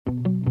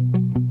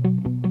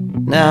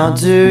Now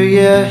do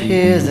you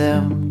hear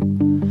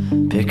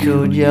them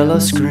pickled yellow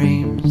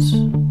screams,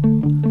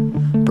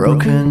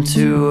 broken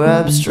to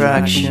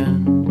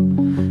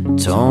abstraction,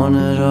 torn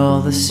at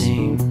all the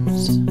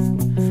seams?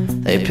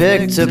 They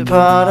picked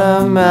apart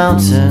a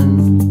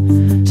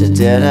mountain to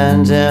dead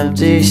and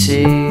empty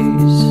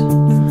seas,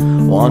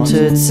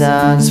 wanted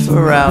signs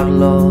for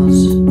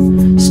outlaws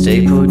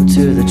stapled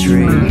to the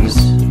trees.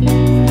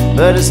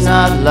 But it's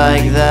not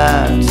like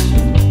that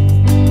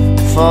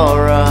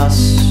for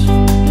us,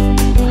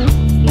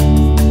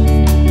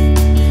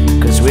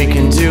 'cause we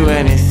can do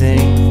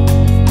anything.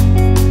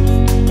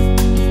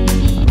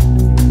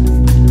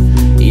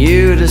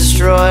 You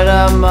destroyed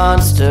a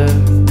monster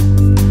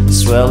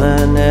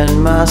swelling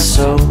in my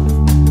soul,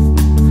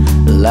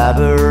 a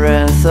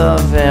labyrinth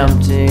of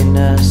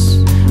emptiness,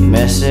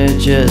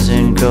 messages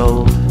in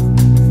gold.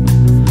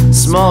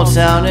 Small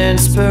town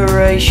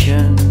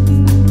inspiration,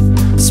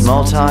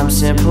 small time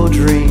simple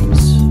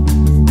dreams,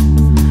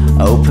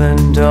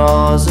 open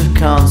doors of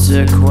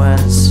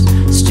consequence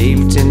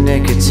steeped in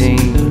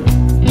nicotine.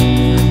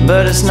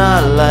 But it's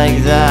not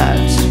like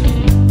that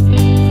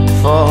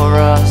for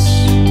us.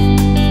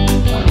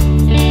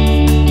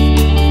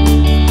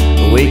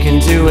 We can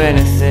do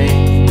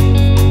anything.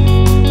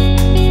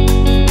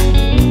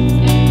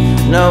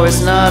 No,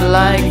 it's not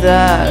like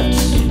that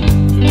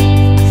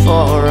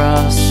for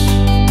us,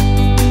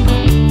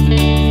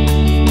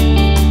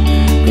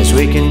 'cause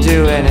we can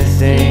do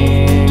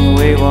anything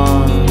we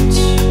want.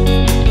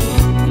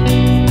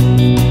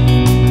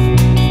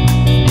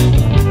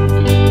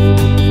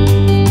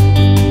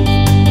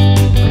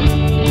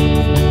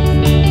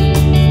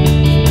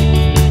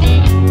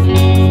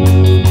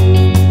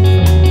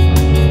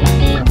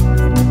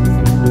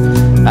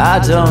 I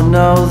don't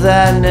know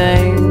their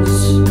names,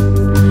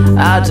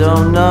 I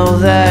don't know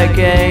their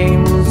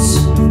games.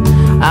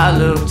 I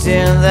looked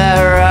in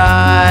their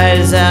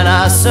eyes and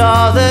I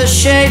saw the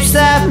shapes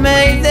that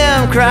made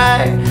them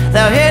cry.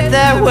 They'll hit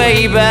their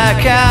way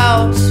back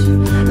out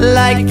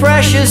like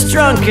precious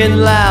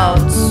drunken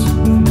louds.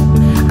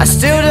 I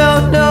still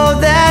don't know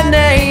their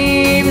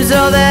names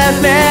or their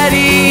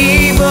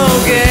medieval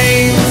games.